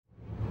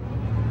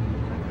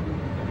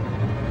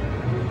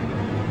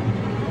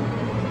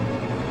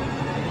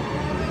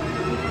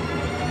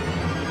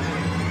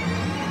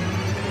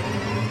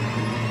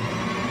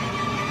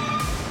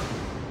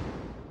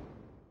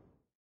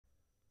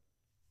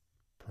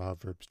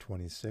Proverbs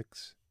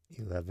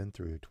 26:11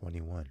 through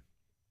 21.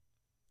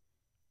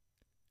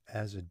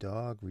 As a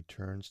dog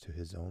returns to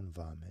his own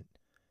vomit,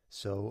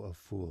 so a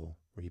fool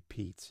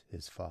repeats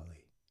his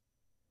folly.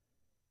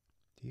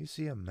 Do you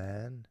see a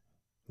man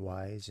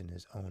wise in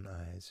his own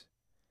eyes?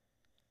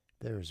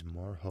 There is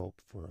more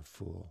hope for a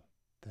fool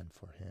than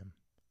for him.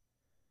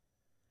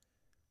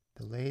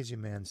 The lazy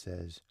man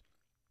says,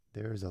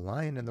 "There is a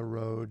lion in the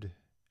road.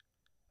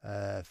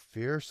 A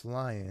fierce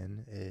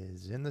lion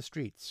is in the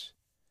streets."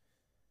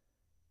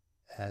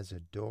 As a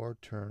door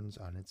turns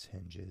on its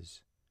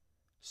hinges,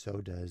 so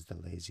does the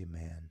lazy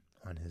man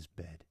on his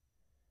bed.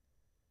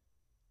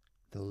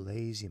 The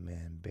lazy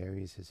man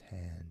buries his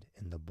hand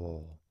in the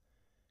bowl.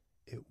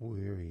 It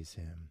wearies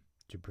him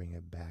to bring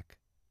it back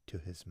to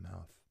his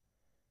mouth.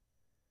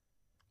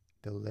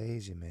 The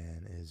lazy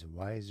man is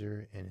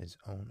wiser in his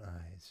own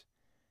eyes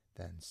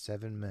than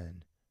 7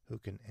 men who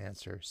can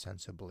answer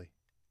sensibly.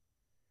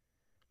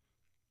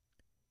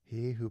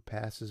 He who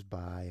passes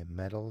by and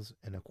meddles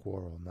in a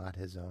quarrel not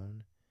his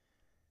own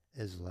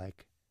is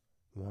like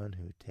one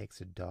who takes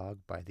a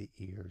dog by the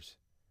ears.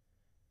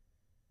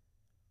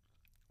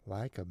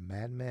 Like a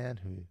madman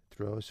who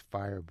throws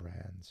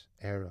firebrands,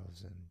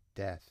 arrows, and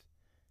death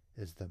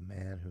is the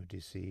man who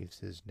deceives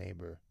his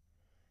neighbor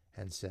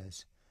and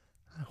says,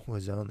 "I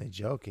was only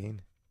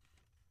joking."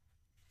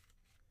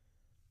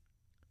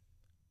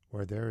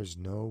 Where there is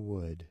no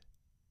wood,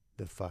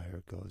 the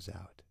fire goes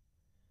out,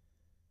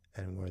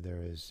 and where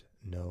there is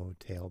no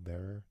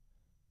talebearer,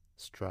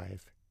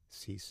 strife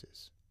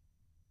ceases.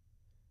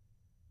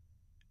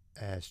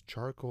 As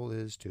charcoal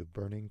is to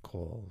burning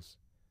coals,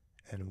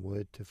 and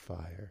wood to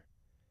fire,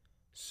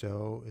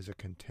 so is a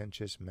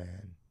contentious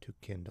man to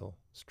kindle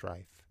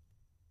strife.